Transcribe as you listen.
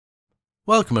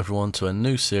Welcome everyone to a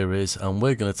new series, and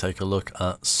we're going to take a look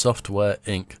at Software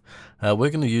Inc.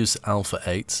 We're going to use Alpha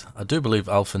 8. I do believe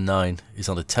Alpha 9 is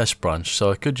on the test branch,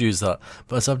 so I could use that,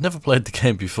 but as I've never played the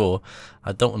game before,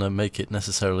 I don't want to make it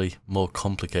necessarily more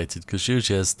complicated, because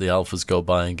usually as the alphas go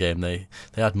by in game they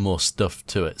add more stuff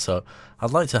to it, so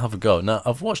I'd like to have a go. Now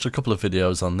I've watched a couple of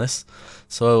videos on this,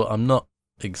 so I'm not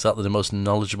exactly the most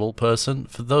knowledgeable person.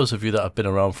 For those of you that have been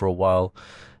around for a while,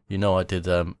 you know I did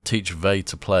teach Vay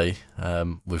to play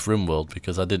with RimWorld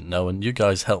because I didn't know, and you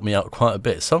guys helped me out quite a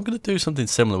bit. So I'm going to do something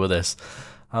similar with this.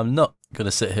 I'm not going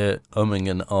to sit here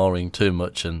umming and ahhing too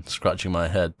much and scratching my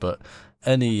head, but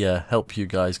any help you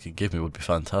guys can give me would be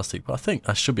fantastic. But I think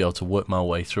I should be able to work my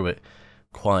way through it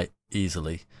quite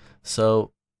easily.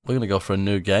 So we're going to go for a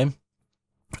new game.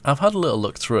 I've had a little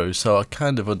look through, so I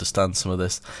kind of understand some of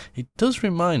this. It does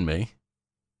remind me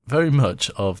very much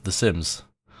of The Sims,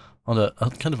 on a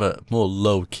kind of a more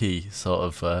low-key sort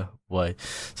of way.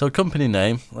 So company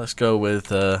name, let's go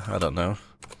with, I don't know,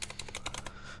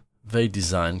 Vay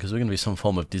Design, because we're going to be some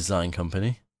form of design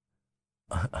company.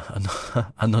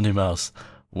 Anonymous,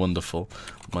 wonderful.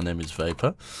 My name is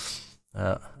Vapor.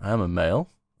 I am a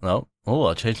male. No. Oh,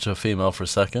 I changed to a female for a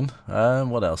second. And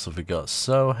what else have we got?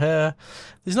 So here,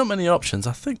 there's not many options.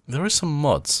 I think there is some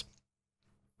mods.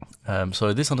 So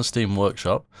it is on the Steam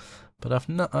Workshop, but I've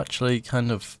not actually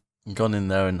kind of gone in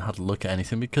there and had a look at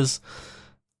anything because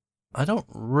I don't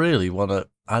really want to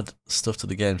add stuff to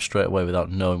the game straight away without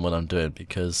knowing what I'm doing,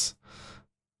 because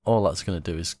all that's going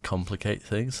to do is complicate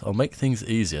things or make things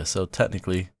easier. So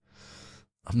technically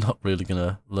I'm not really going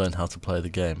to learn how to play the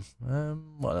game.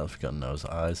 What else we got? Nose,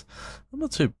 eyes. I'm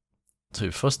not too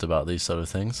fussed about these sort of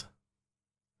things.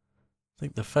 I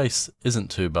think the face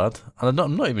isn't too bad, and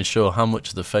I'm not even sure how much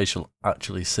of the face you'll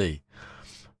actually see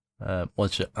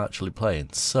once you're actually playing.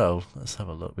 So let's have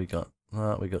a look. We got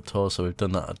that, we got torso, we've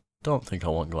done that. I don't think I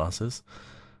want glasses.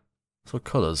 So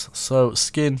colours. So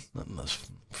skin, that's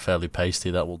fairly pasty,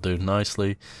 that will do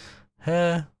nicely.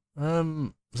 Hair,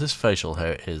 is this facial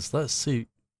hair? It is. Let's see.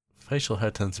 Facial hair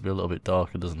tends to be a little bit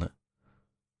darker, doesn't it?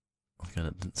 Again,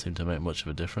 it didn't seem to make much of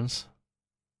a difference.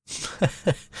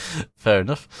 Fair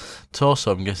enough.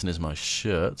 Torso, I'm guessing, is my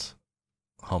shirt.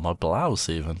 Oh, my blouse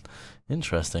even.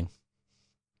 Interesting.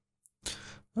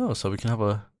 Oh, so we can have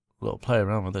a little play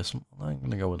around with this. I'm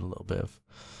going to go with a little bit of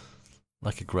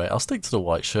like a grey. I'll stick to the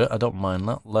white shirt. I don't mind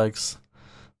that. Legs.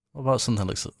 What about something that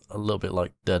looks a little bit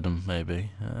like denim,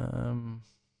 maybe?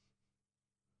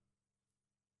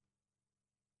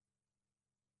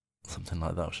 Something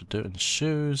like that should do. And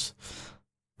shoes.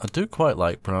 I do quite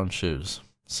like brown shoes,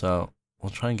 so we'll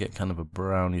try and get kind of a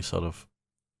browny sort of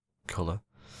colour.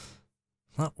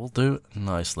 That will do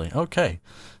nicely. Okay,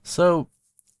 so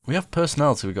we have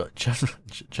personality. We've got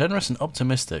generous and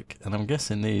optimistic, and I'm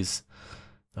guessing these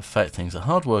affect things. A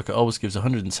hard worker always gives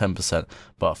 110%,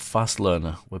 but a fast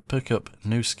learner will pick up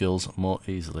new skills more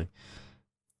easily.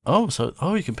 Oh, so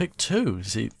you can pick two. You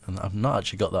see, and I've not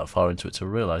actually got that far into it to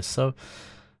realise. So,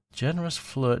 generous,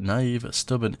 flirt, naive,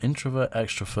 stubborn, introvert,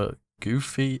 extrovert,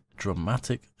 goofy,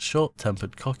 dramatic,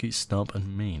 short-tempered, cocky, snob,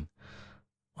 and mean.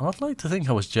 Well, I'd like to think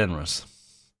I was generous.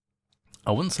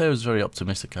 I wouldn't say I was very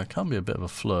optimistic. I can be a bit of a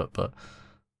flirt, but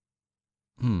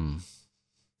I'm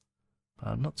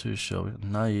not too sure.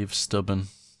 Naive, stubborn,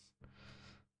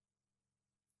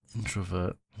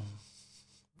 introvert,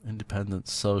 independent,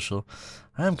 social.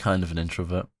 I am kind of an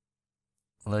introvert.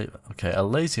 Okay, a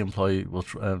lazy employee will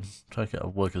try to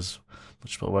get work as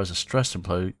much, whereas a stressed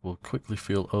employee will quickly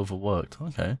feel overworked.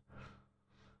 Okay.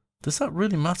 Does that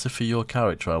really matter for your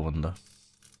character, I wonder?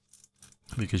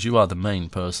 Because you are the main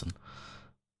person.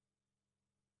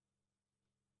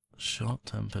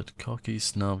 Short-tempered, cocky,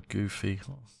 snob, goofy.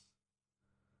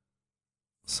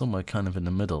 Somewhere kind of in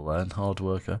the middle there, and hard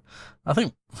worker. I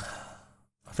think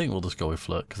we'll just go with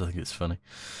flirt because I think it's funny.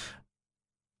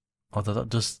 Although that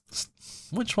does.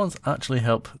 Which ones actually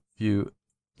help you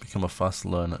become a fast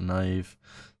learner? Naive,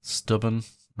 stubborn,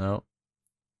 no.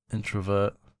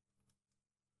 Introvert,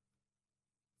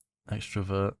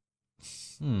 extrovert,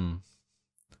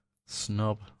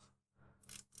 snob.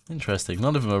 Interesting.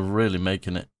 None of them are really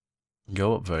making it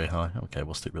go up very high. Okay,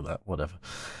 we'll stick with that. Whatever.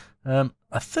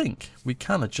 I think we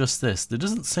can adjust this. There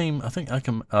doesn't seem. I think I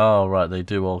can. Oh, right. They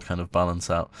do all kind of balance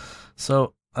out.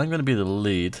 So I'm going to be the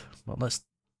lead. Well, let's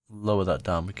lower that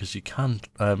down because you can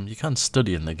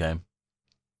study in the game,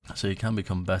 so you can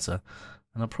become better.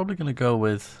 And I'm probably going to go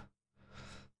with.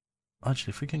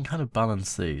 Actually, if we can kind of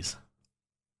balance these.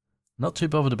 Not too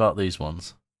bothered about these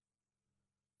ones,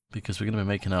 because we're going to be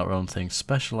making our own thing.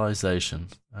 Specialization,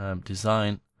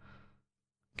 design.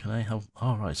 Can I help?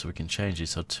 Oh, right, so we can change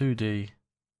these. So 2D,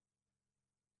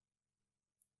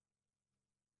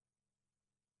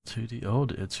 2D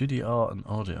audio, 2D art and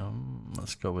audio.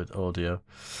 Let's go with audio.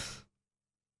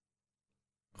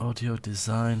 Audio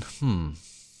design.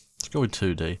 Let's go with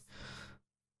 2D.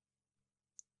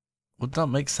 Would that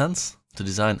make sense? To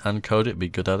design and code it, be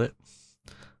good at it?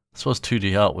 I suppose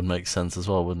 2D art would make sense as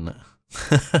well, wouldn't it?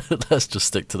 Let's just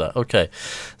stick to that. Okay,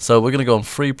 so we're going to go on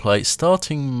free play.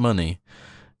 Starting money,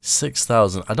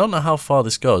 6,000. I don't know how far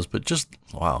this goes, but just,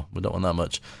 wow, we don't want that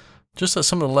much. Just at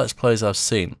some of the Let's Plays I've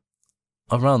seen,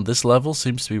 around this level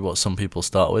seems to be what some people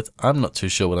start with. I'm not too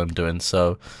sure what I'm doing,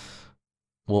 so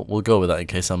we'll go with that in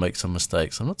case I make some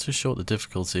mistakes. I'm not too sure what the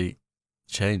difficulty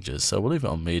changes, so we'll leave it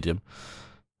on medium.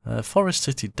 Forest,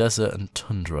 city, desert, and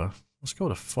tundra. Let's go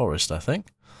with a forest, I think.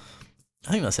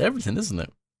 I think that's everything, isn't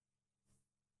it?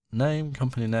 Name,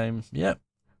 company name. Yep.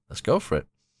 Let's go for it.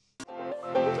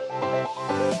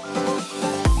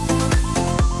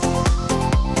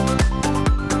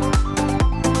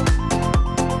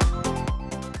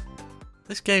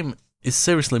 This game is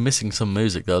seriously missing some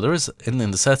music, though. There is in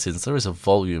the settings there is a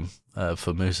volume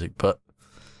for music, but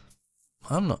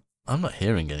I'm not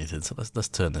hearing anything. So let's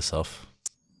turn this off.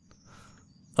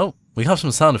 Oh, we have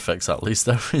some sound effects at least.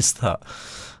 There is that.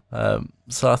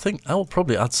 So I think I will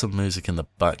probably add some music in the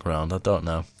background. I don't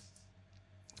know,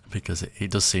 because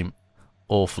it does seem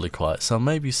awfully quiet. So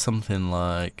maybe something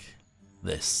like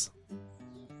this.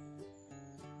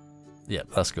 Yeah,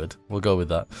 that's good. We'll go with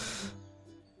that.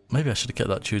 Maybe I should have kept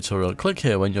that tutorial. Click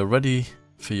here when you're ready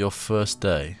for your first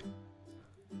day.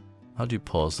 How do you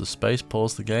pause? The space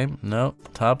pause the game? No.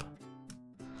 Tab.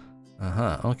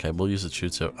 Okay, we'll use the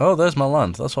tutorial. Oh, there's my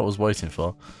land. That's what I was waiting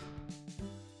for.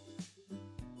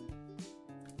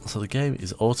 So the game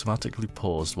is automatically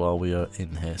paused while we are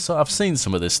in here. So I've seen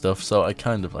some of this stuff, so I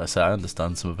kind of, like I say, I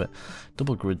understand some of it.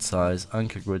 Double grid size,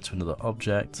 anchor grid to another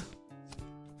object.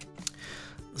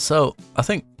 So I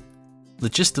think the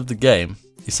gist of the game,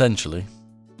 essentially,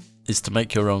 is to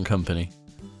make your own company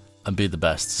and be the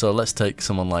best. So let's take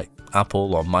someone like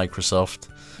Apple or Microsoft.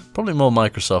 Probably more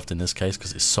Microsoft in this case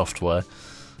because it's software,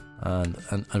 and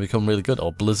become really good.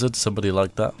 Or Blizzard, somebody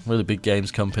like that, really big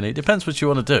games company. It depends what you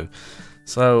want to do.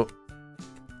 So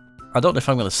I don't know if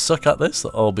I'm going to suck at this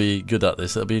or be good at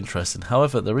this. It'll be interesting.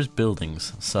 However, there is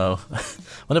buildings, so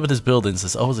whenever there's buildings,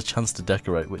 there's always a chance to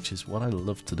decorate, which is what I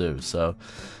love to do. So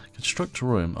construct a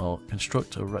room or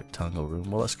construct a rectangle room.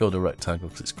 Well, let's go to rectangle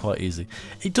because it's quite easy.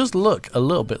 It does look a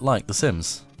little bit like The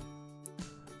Sims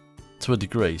to a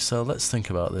degree, so let's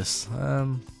think about this.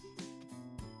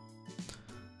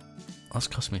 That's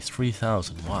cost me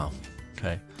 3,000. Wow.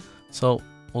 Okay, so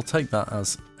we'll take that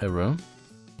as a room.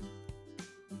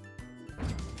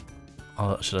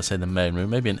 Or should I say the main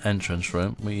room? Maybe an entrance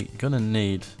room. We're gonna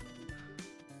need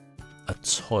a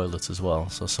toilet as well,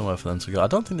 so somewhere for them to go. I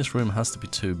don't think this room has to be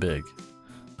too big.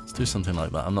 Let's do something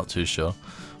like that. I'm not too sure.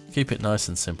 Keep it nice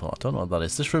and simple. I don't know what that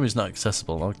is. This room is not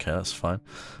accessible. Okay, that's fine.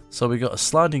 So we got a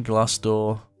sliding glass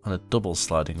door and a double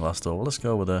sliding glass door. Well, let's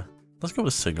go with a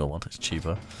single one. It's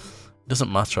cheaper. It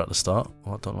doesn't matter at the start.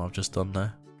 Oh, I don't know what I've just done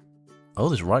there. Oh,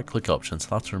 there's right-click options.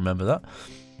 I'll have to remember that.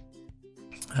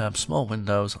 Small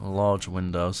windows and large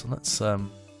windows. Let's chuck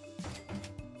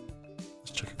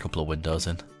a couple of windows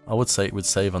in. I would say it would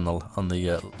save on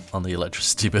the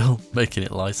electricity bill, making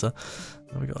it lighter.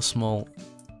 And we got a small.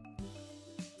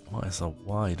 What is a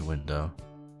wide window?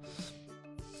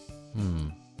 I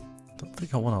don't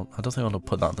think I want to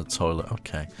put that in the toilet.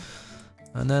 Okay.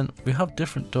 And then we have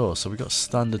different doors. So we got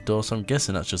standard door. So I'm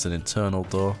guessing that's just an internal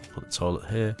door. Put the toilet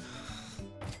here.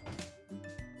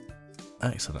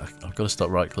 Excellent. I've got to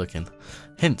stop right clicking.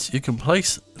 Hint: you can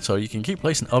keep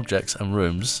placing objects and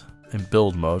rooms in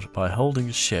build mode by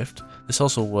holding shift. This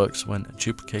also works when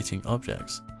duplicating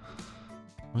objects.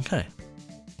 Okay.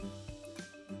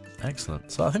 Excellent.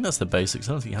 So I think that's the basics.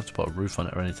 I don't think you have to put a roof on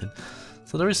it or anything.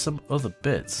 So there is some other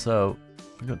bits. So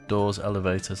we've got doors,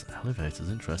 elevators. Elevators,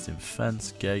 interesting.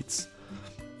 Fence, gates,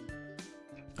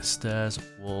 stairs,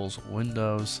 walls,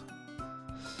 windows.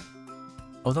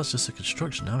 Oh, that's just the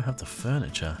construction. Now we have the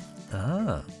furniture.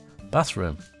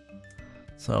 Bathroom.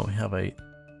 So we have a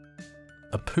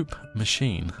poop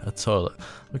machine, a toilet.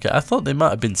 Okay, I thought they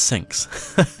might have been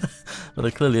sinks, but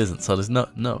there clearly isn't. So there's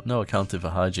no accounting for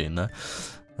hygiene there.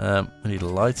 We need a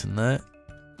light in there,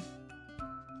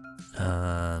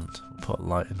 and we'll put a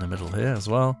light in the middle here as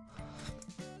well.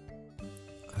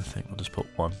 I think we'll just put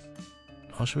one.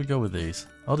 How should we go with these?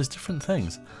 Oh, there's different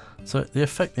things, so they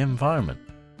affect the environment.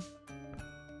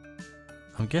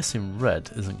 I'm guessing red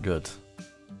isn't good,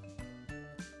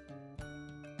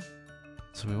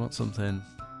 so we want something.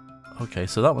 Okay,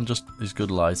 so that one just is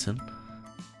good lighting.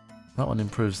 That one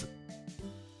improves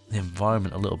the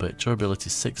environment a little bit. Durability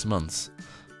 6 months.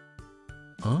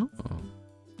 Oh,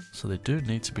 so they do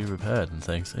need to be repaired and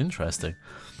things. Interesting.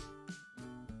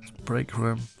 Break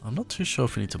room. I'm not too sure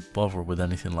if we need to bother with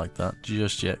anything like that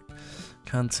just yet.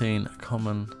 Canteen,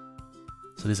 common.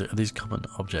 So these are these common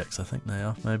objects. I think they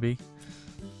are maybe.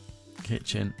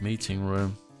 Kitchen, meeting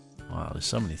room. Wow, there's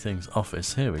so many things.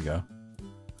 Office. Here we go.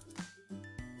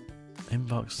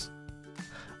 Inbox.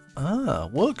 Ah,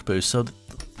 work boost. So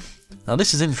now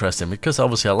this is interesting because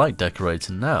obviously I like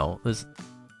decorating. Now there's.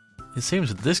 It seems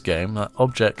with this game that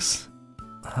objects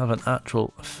have an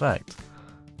actual effect.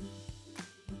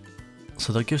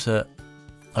 So that gives a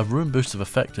room boost of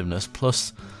effectiveness,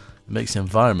 plus it makes the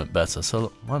environment better.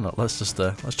 So why not? Let's just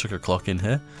let's chuck a clock in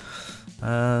here,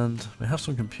 and we have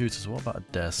some computers. What about a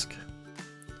desk?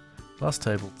 Glass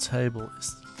table, table.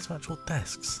 It's actual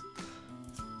desks.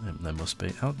 There must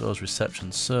be outdoors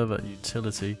reception, server,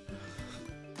 utility,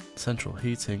 central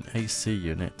heating, AC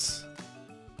units.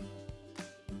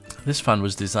 This fan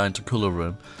was designed to cool a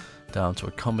room down to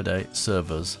accommodate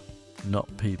servers, not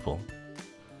people.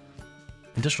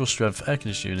 Industrial strength air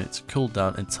conditioning units cool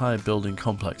down entire building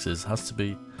complexes. Has to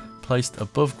be placed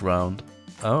above ground.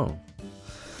 Oh,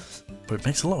 but it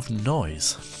makes a lot of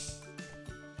noise.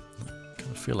 I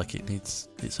kind of feel like it needs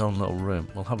its own little room.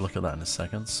 We'll have a look at that in a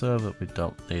second. Server we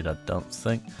don't need, I don't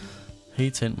think.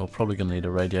 Heating, we're probably going to need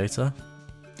a radiator.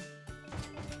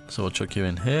 So we'll chuck you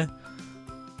in here.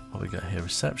 What we got here?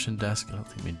 Reception desk. I don't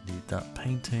think we need that.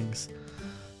 Paintings.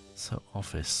 So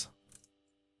office.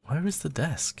 Where is the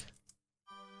desk?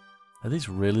 Are these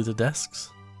really the desks?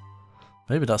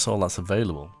 Maybe that's all that's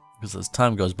available. Because as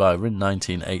time goes by, we're in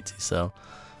 1980, so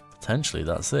potentially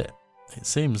that's it. It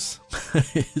seems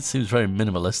it seems very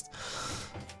minimalist.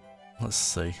 Let's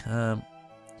see.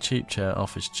 Cheap chair,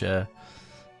 office chair.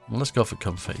 Well, let's go for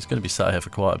comfort. He's going to be sat here for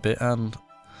quite a bit. And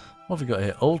what have we got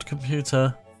here? Old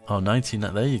computer. Oh, 19.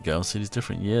 There you go. See, there's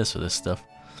different years for this stuff.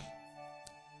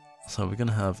 So we're going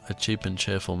to have a cheap and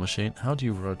cheerful machine. How do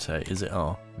you rotate? Is it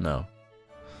R? No.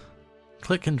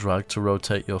 Click and drag to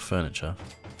rotate your furniture.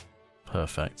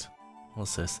 Perfect.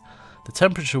 What's this? The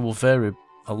temperature will vary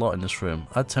a lot in this room.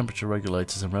 Add temperature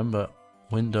regulators and remember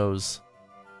windows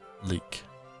leak.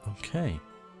 Okay.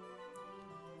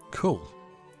 Cool.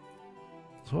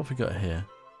 So what have we got here?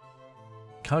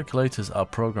 Calculators are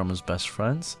programmers' best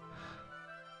friends.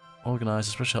 Organize,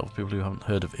 especially help for people who haven't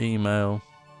heard of email.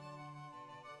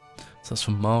 So that's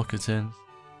for marketing.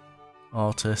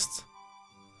 Artists.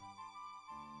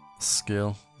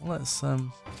 Skill. Let's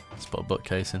put a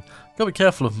bookcase in. Gotta be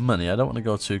careful of money. I don't want to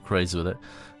go too crazy with it.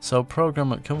 So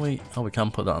programmer, can we? Oh, we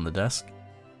can put that on the desk.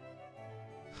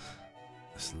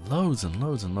 There's loads and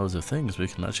loads and loads of things we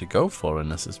can actually go for in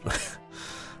this.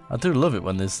 I do love it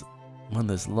when there's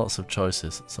lots of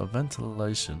choices. So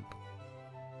ventilation.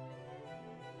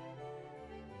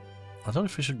 I don't know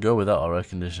if we should go without our air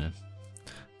conditioning.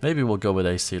 Maybe we'll go with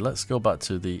AC. Let's go back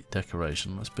to the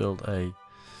decoration. Let's build a.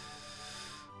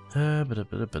 We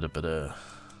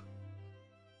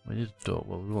need a door.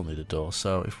 Well, we will need a door.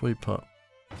 So if we put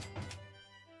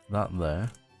that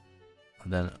there,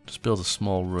 and then just build a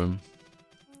small room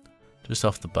just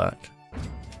off the back,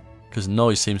 because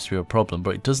noise seems to be a problem.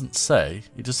 But it doesn't say.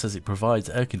 It just says it provides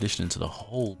air conditioning to the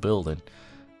whole building,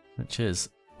 which is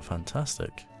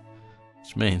fantastic.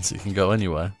 Which means it can go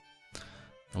anywhere,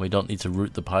 and we don't need to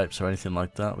route the pipes or anything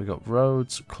like that. We got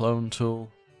roads, clone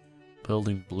tool.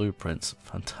 Building blueprints.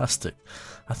 Fantastic.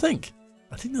 I think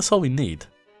that's all we need.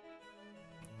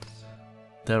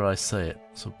 Dare I say it.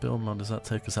 So build mode, does that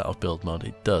take us out of build mode?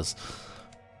 It does.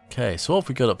 Okay, so what have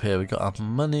we got up here? We got our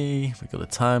money, we got the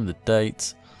time, the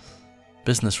date,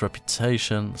 business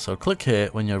reputation. So click here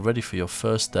when you're ready for your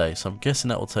first day. So I'm guessing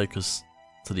that will take us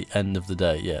to the end of the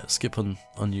day. Yeah, skip on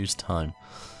unused time.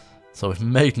 So we've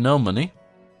made no money.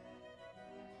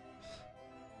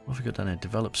 What have we got down here?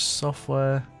 Develop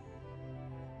software.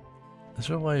 Is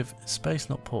there a way of space,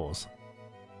 not pause?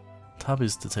 Tab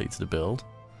is to take to the build.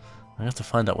 I have to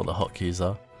find out what the hotkeys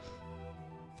are.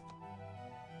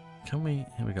 Can we?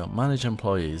 Here we go. Manage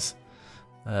employees.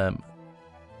 Not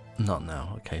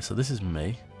now. Okay, so this is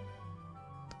me.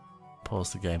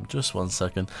 Pause the game. Just 1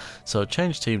 second. So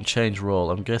change team, change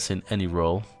role. I'm guessing any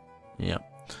role. Yeah.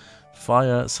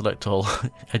 Fire, select all,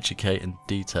 educate, and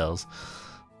details.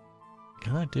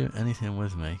 Can I do anything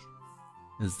with me?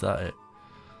 Is that it?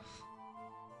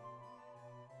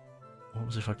 What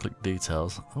was if I click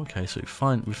details? Okay, so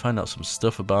we find out some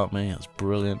stuff about me. That's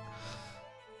brilliant.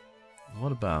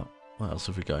 What else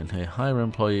have we got in here? Hire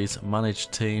employees,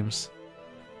 manage teams.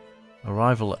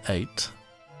 Arrival at 8.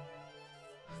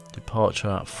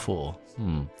 Departure at 4.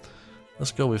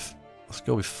 Let's go with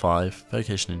 5.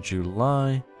 Vacation in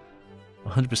July.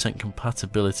 100%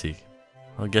 compatibility.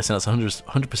 I'm guessing that's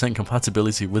 100%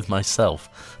 compatibility with myself.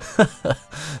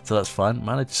 So that's fine.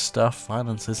 Manage staff,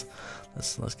 finances.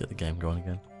 Let's get the game going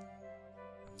again.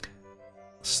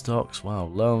 Stocks, wow,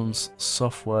 loans,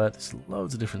 software. There's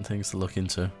loads of different things to look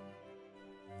into.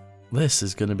 This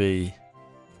is going to be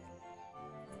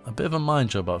a bit of a mind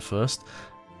job at first.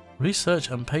 Research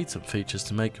and patent features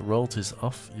to make royalties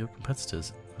off your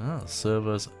competitors.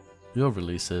 Servers, your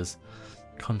releases,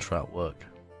 contract work.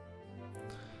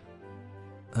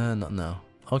 Not now.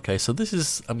 Okay, so this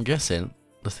is, I'm guessing,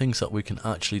 the things that we can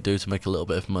actually do to make a little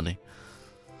bit of money.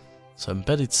 So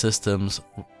embedded systems,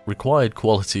 required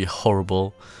quality,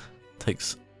 horrible.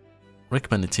 Takes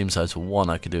recommended team size of 1,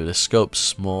 I could do this. Scope,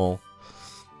 small.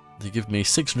 They give me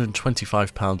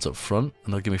 £625 up front,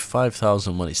 and they'll give me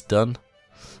 5,000 when it's done.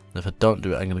 And if I don't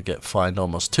do it, I'm going to get fined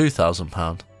almost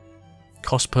 £2,000.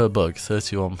 Cost per bug,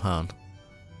 £31.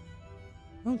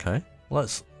 Okay,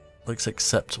 let's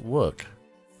accept work.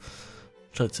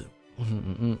 Try to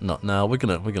not now. We're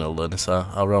gonna learn this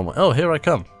our own way. Oh, here I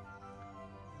come.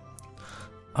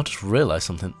 I just realised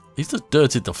something. He's just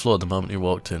dirtied the floor the moment he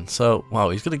walked in. So wow,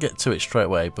 he's gonna get to it straight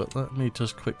away. But let me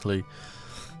just quickly.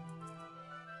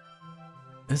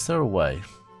 Is there a way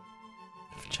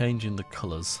of changing the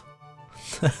colours?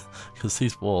 Because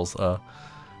these walls are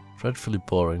dreadfully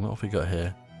boring. What have we got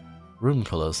here? Room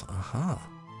colours. Aha.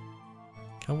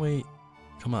 Can we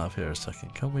come out of here a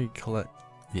second? Can we collect?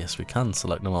 Yes, we can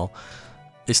select them all.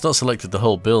 It's not selected the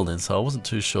whole building, so I wasn't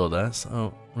too sure there.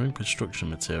 So, room construction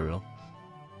material.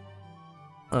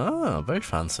 Ah, very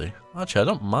fancy. Actually, I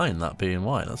don't mind that being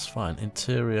white. That's fine.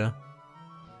 Interior.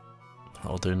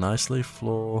 That'll do nicely.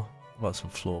 Floor. What about some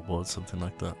floorboards, something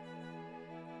like that?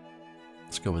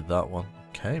 Let's go with that one.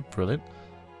 Okay, brilliant.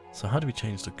 So, how do we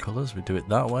change the colours? We do it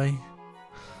that way.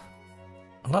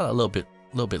 I like that a little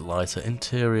bit lighter.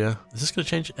 Interior. Is this going to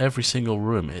change every single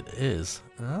room? It is.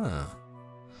 Ah.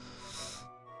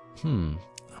 I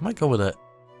might go with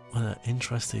an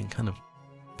interesting kind of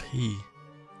pea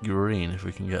green if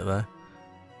we can get there.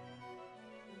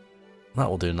 That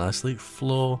will do nicely.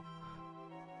 Floor.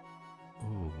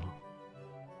 Ooh.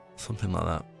 Something like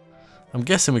that. I'm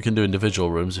guessing we can do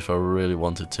individual rooms if I really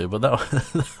wanted to, but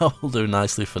that will do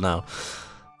nicely for now.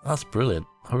 That's brilliant.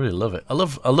 I really love it. I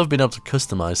love being able to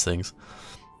customize things.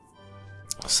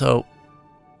 So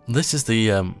this is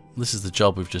the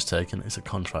job we've just taken. It's a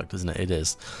contract, isn't it? It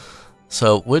is.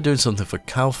 So we're doing something for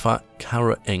Calfat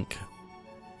Cara Inc.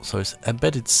 So it's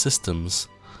embedded systems.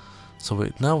 So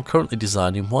we're now currently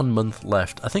designing, 1 month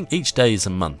left. I think each day is a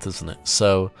month, isn't it?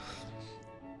 So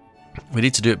we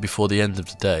need to do it before the end of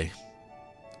the day.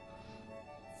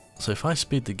 So if I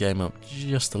speed the game up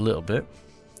just a little bit.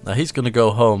 Now he's going to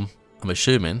go home, I'm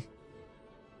assuming,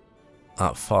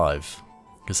 at 5.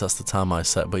 Because that's the time I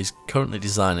set. But he's currently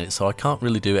designing it, so I can't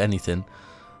really do anything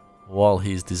while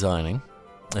he's designing.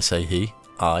 I say he,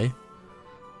 I.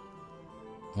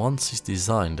 Once he's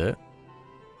designed it,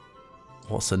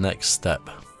 what's the next step?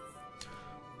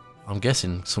 I'm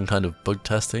guessing some kind of bug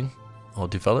testing or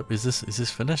develop. Is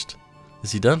this finished?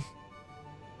 Is he done?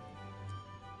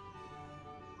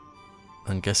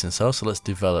 I'm guessing so. So let's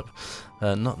develop.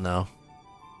 Not now.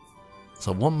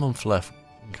 So 1 month left.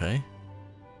 Okay.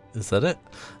 Is that it?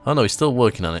 Oh no, he's still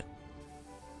working on it.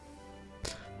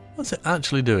 What's it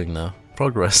actually doing now?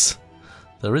 Progress.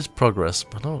 There is progress,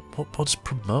 but no, what does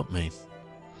promote mean?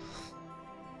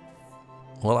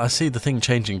 Well, I see the thing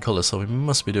changing colour, so we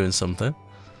must be doing something.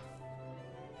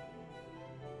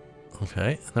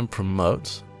 Okay, and then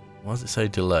promote. Why does it say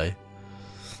delay?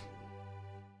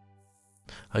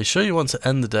 Are you sure you want to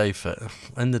end the delay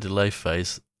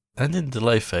phase? Ending the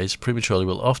delay phase prematurely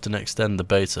will often extend the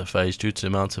beta phase due to the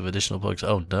amount of additional bugs.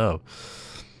 Oh no.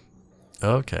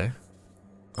 Okay.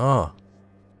 Oh.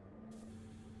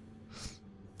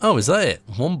 Oh, is that it?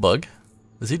 1 bug?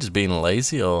 Is he just being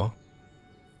lazy or?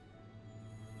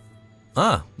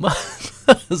 Ah,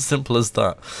 as simple as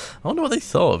that. I wonder what they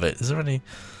thought of it. Is there any?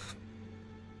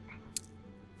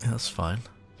 Yeah, that's fine.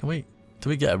 Do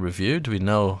we get a review? Do we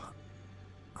know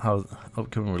how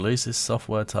upcoming releases,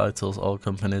 software titles, all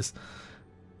companies,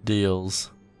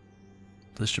 deals,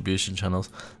 distribution channels?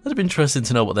 That'd be interesting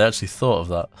to know what they actually thought of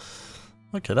that.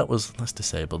 Okay, let's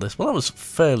disable this. Well, that was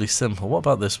fairly simple. What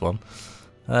about this one?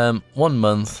 1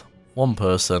 month, 1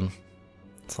 person.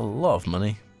 It's a lot of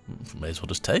money. May as well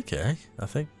just take it, eh? I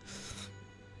think.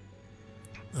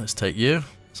 Let's take you.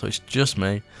 So it's just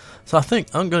me. So I think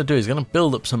I'm going to do is going to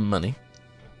build up some money.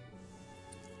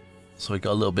 So we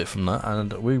got a little bit from that,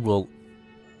 and we will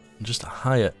just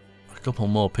hire a couple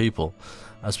more people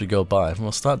as we go by, and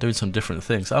we'll start doing some different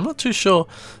things. I'm not too sure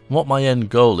what my end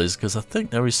goal is, because I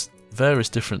think there is various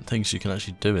different things you can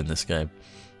actually do in this game.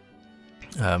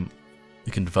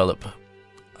 You can develop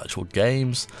actual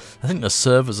games. I think there's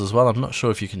servers as well. I'm not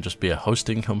sure if you can just be a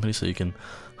hosting company, so you can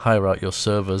hire out your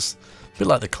servers. A bit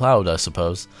like the cloud, I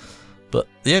suppose. But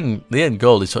the end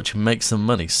goal is to actually make some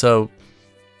money. So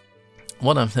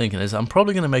what I'm thinking is I'm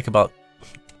probably going to make about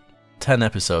 10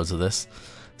 episodes of this.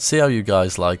 See how you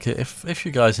guys like it. If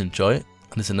you guys enjoy it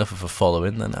and it's enough of a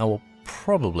following, then I will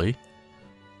probably...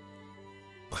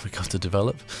 we got to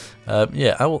develop.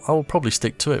 Yeah, I will probably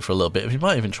stick to it for a little bit. We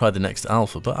might even try the next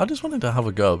alpha, but I just wanted to have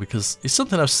a go because it's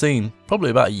something I've seen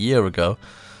probably about a year ago.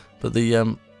 But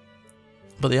the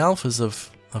alphas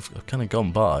have kind of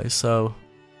gone by, so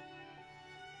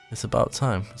it's about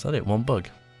time. Is that it? One bug.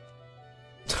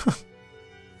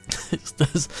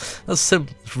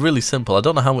 It's really simple. I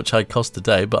don't know how much I cost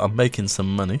today, but I'm making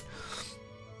some money.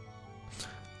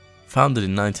 Founded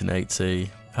in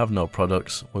 1980. Have no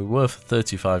products. We're worth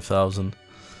 35,000.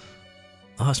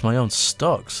 Oh, it's my own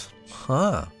stocks.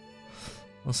 Ah.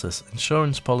 What's this?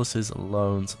 Insurance policies,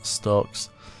 loans, stocks.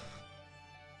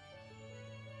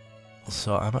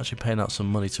 So I'm actually paying out some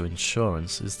money to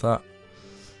insurance. Is that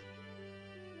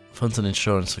funds and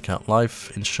insurance account?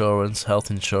 Life insurance,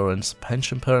 health insurance,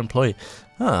 pension per employee.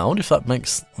 Ah, I wonder if that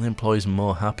makes the employees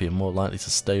more happy and more likely to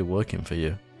stay working for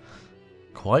you.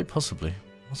 Quite possibly.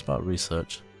 What's about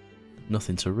research?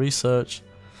 Nothing to research.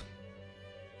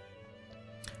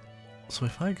 So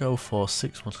if I go for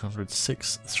 6100,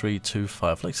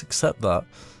 6325, let's accept that.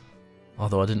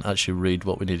 Although I didn't actually read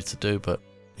what we needed to do, but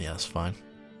yeah, that's fine.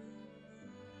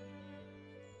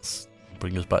 Let's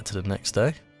bring us back to the next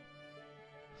day.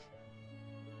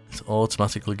 It's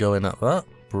automatically going at that.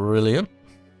 Brilliant.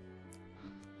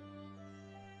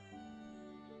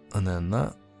 And then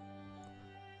that.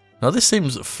 Now this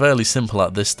seems fairly simple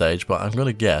at this stage, but I'm going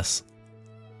to guess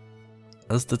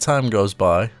as the time goes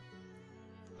by.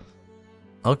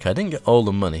 Okay, I didn't get all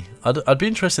the money. I'd be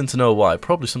interested to know why.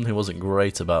 Probably something wasn't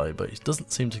great about it, but it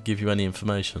doesn't seem to give you any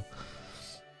information.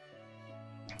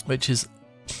 Which is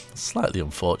slightly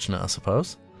unfortunate, I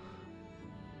suppose.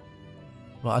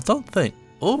 But I don't think...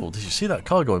 Oh, did you see that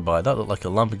car going by? That looked like a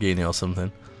Lamborghini or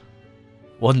something.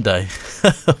 One day.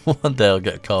 One day I'll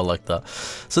get a car like that.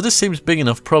 So this seems big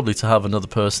enough probably to have another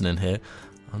person in here.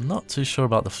 I'm not too sure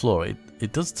about the floor.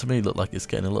 It does to me look like it's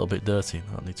getting a little bit dirty.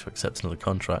 I need to accept another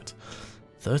contract.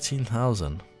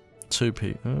 13,000.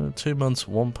 2 months,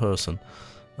 one person.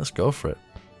 Let's go for it.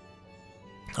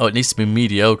 Oh, it needs to be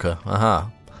mediocre.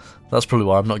 Aha. That's probably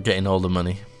why I'm not getting all the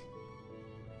money.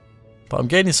 But I'm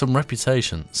gaining some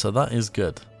reputation, so that is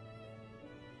good.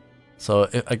 So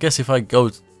I guess if I go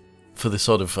for the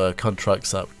sort of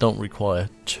contracts that don't require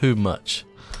too much,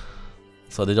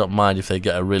 so they don't mind if they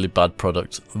get a really bad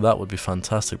product, that would be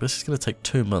fantastic. But this is going to take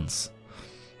 2 months.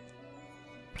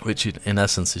 Which in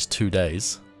essence is 2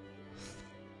 days.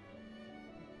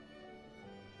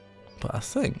 But I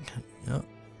think, yeah.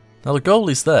 Now the goal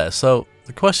is there, so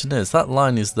the question is, that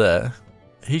line is there.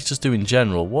 He's just doing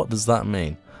general. What does that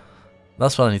mean?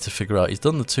 That's what I need to figure out. He's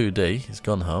done the 2D. He's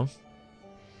gone home.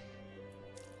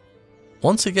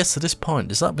 Once it gets to this point,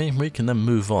 does that mean we can then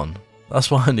move on? That's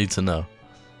what I need to know.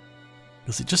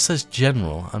 Because it just says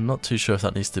general. I'm not too sure if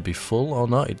that needs to be full or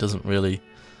not. It doesn't really...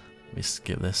 Let me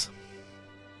skip this.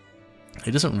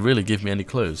 It doesn't really give me any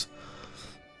clues.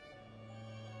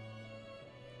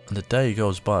 And the day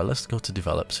goes by. Let's go to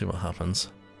develop, see what happens.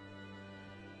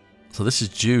 So this is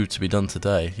due to be done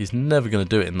today. He's never going to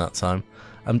do it in that time.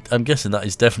 I'm guessing that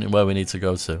is definitely where we need to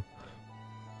go to.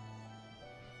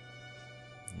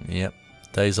 Yep,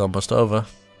 day's almost over.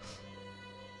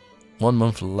 1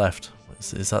 month left.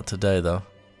 Is that today though?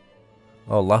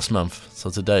 Oh, last month. So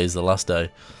today is the last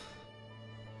day.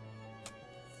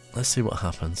 Let's see what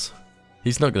happens.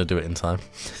 He's not going to do it in time.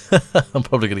 I'm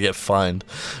probably going to get fined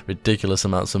ridiculous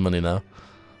amounts of money now.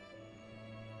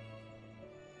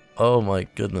 Oh my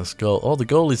goodness, goal. Oh, the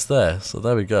goal is there, so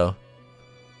there we go.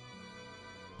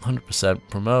 100%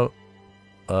 promote.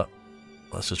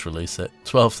 Let's just release it.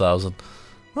 12,000.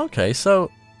 Okay, so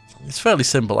it's fairly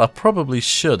simple. I probably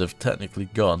should have technically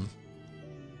gone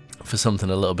for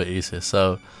something a little bit easier.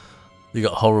 So you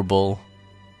got horrible,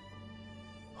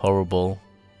 horrible,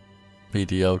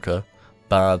 mediocre,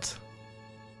 bad.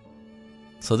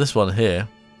 So this one here,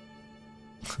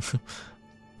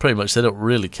 pretty much they don't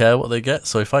really care what they get.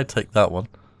 So if I take that one,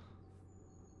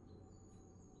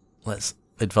 let's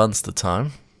advance the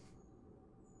time,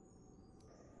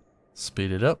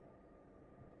 speed it up.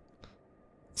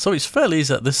 So it's fairly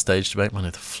easy at this stage to make money.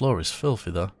 The floor is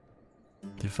filthy though.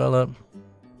 Develop.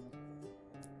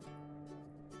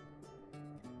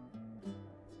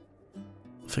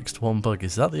 Fixed one bug.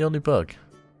 Is that the only bug?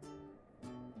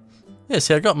 Yeah,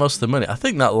 see, I got most of the money. I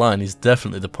think that line is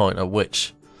definitely the point at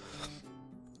which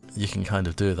you can kind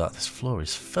of do that. This floor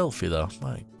is filthy though.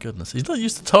 My goodness. He's not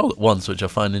used to toilet once, which I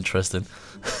find interesting.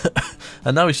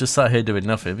 And now he's just sat here doing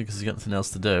nothing because he's got nothing else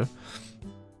to do.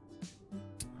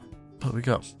 But we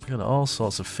got all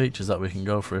sorts of features that we can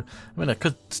go through. I mean, I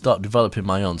could start developing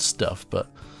my own stuff, but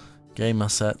game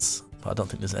assets, but I don't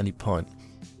think there's any point.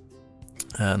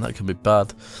 And that can be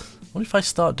bad. What if I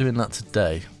start doing that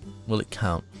today? Will it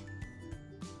count?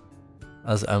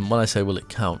 As when I say will it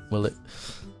count, will it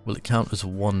count as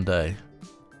one day?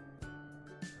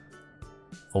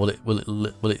 Or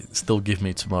will it still give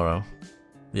me tomorrow?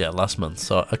 Yeah, last month.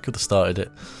 So I could have started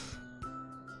it.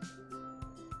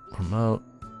 Promote.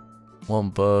 One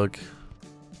bug.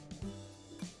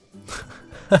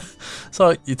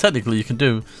 So technically you can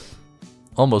do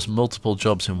almost multiple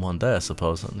jobs in one day, I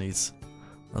suppose.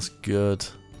 That's good,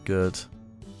 good,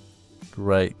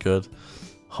 great, good,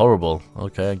 horrible.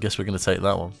 Okay, I guess we're gonna take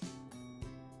that one.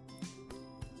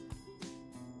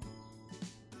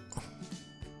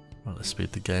 Right, let's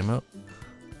speed the game up.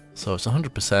 So it's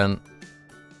 100%,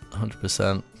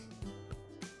 100%,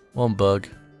 one bug,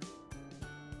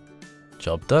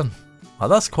 job done. Oh,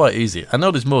 that's quite easy. I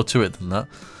know there's more to it than that.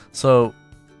 So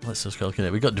let's just go look at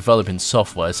it. We've got developing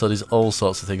software, so there's all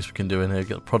sorts of things we can do in here. We've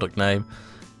got product name,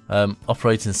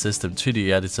 operating system, 2D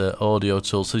editor, audio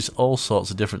tool. So there's all sorts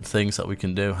of different things that we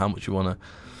can do. How much you want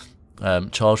to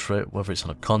charge for it, whether it's on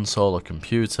a console or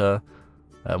computer,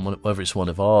 whether it's one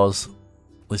of ours.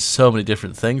 There's so many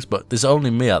different things, but there's only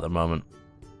me at the moment.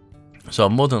 So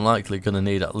I'm more than likely going to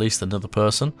need at least another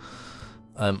person.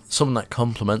 Someone that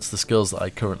complements the skills that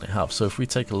I currently have. So if we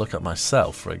take a look at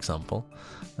myself, for example,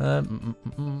 how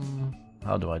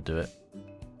do I do it?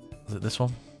 Is it this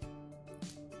one?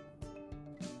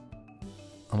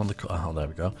 I'm on the oh, there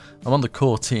we go. I'm on the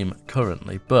core team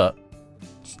currently, but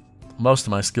most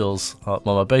of my skills are,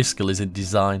 well, my base skill is in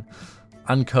design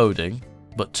and coding,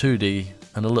 but 2D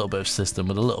and a little bit of system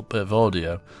with a little bit of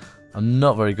audio. I'm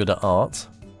not very good at art.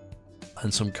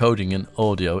 And some coding and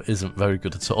audio isn't very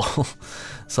good at all.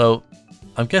 So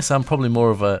I guess I'm probably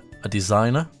more of a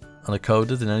designer and a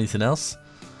coder than anything else.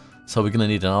 So we're going to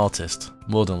need an artist,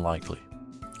 more than likely.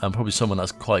 And probably someone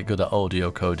that's quite good at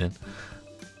audio coding.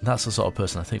 That's the sort of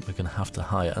person I think we're going to have to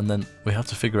hire. And then we have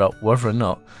to figure out whether or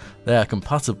not they are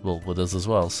compatible with us as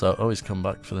well. So always come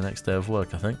back for the next day of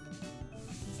work, I think.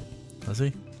 Has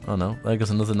he? Oh no, there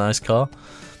goes another nice car.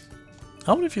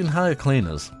 I wonder if you can hire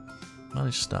cleaners.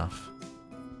 Manage staff.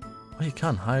 Oh, you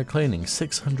can. Hire cleaning,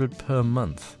 600 per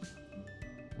month.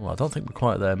 Well, I don't think we're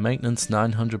quite there. Maintenance,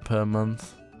 900 per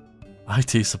month.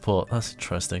 IT support, that's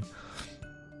interesting.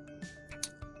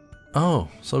 Oh,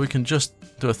 so we can just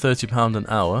do a £30 an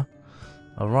hour.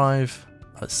 Arrive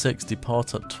at 6,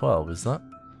 depart at 12, is that?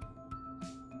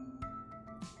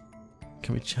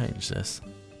 Can we change this?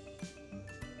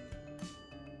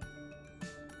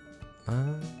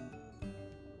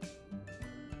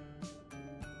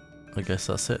 I guess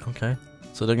that's it, okay.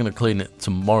 So they're going to clean it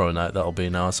tomorrow night, that'll be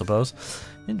now, I suppose.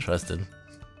 Interesting.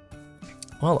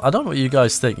 Well, I don't know what you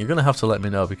guys think. You're going to have to let me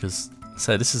know because,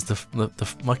 say, this is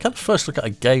my kind of first look at a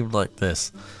game like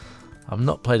this. I've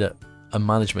not played a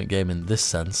management game in this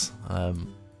sense.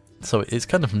 So it's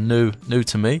kind of new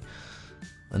to me.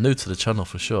 And new to the channel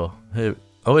for sure. Here,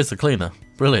 oh, here's the cleaner.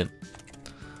 Brilliant.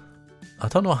 I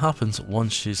don't know what happens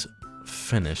once she's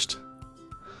finished.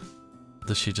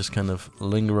 Does she just kind of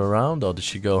linger around or does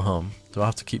she go home? Do I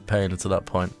have to keep paying her to that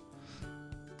point?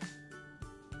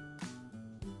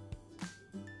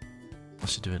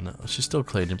 What's she doing now? Oh, she's still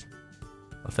cleaning,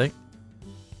 I think.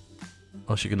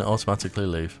 Or is she going to automatically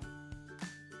leave?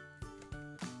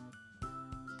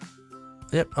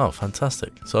 Yep, oh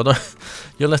fantastic. So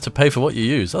you'll have to pay for what you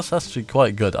use. That's actually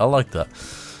quite good, I like that.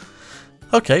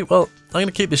 Okay, well, I'm going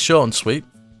to keep this short and sweet.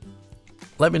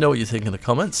 Let me know what you think in the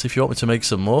comments. If you want me to make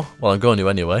some more, well, I'm going to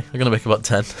anyway. I'm going to make about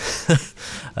 10.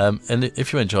 And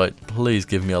if you enjoy it, please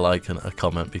give me a like and a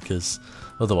comment because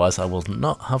otherwise I will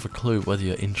not have a clue whether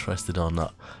you're interested or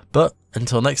not. But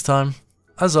until next time,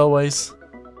 as always,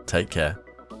 take care.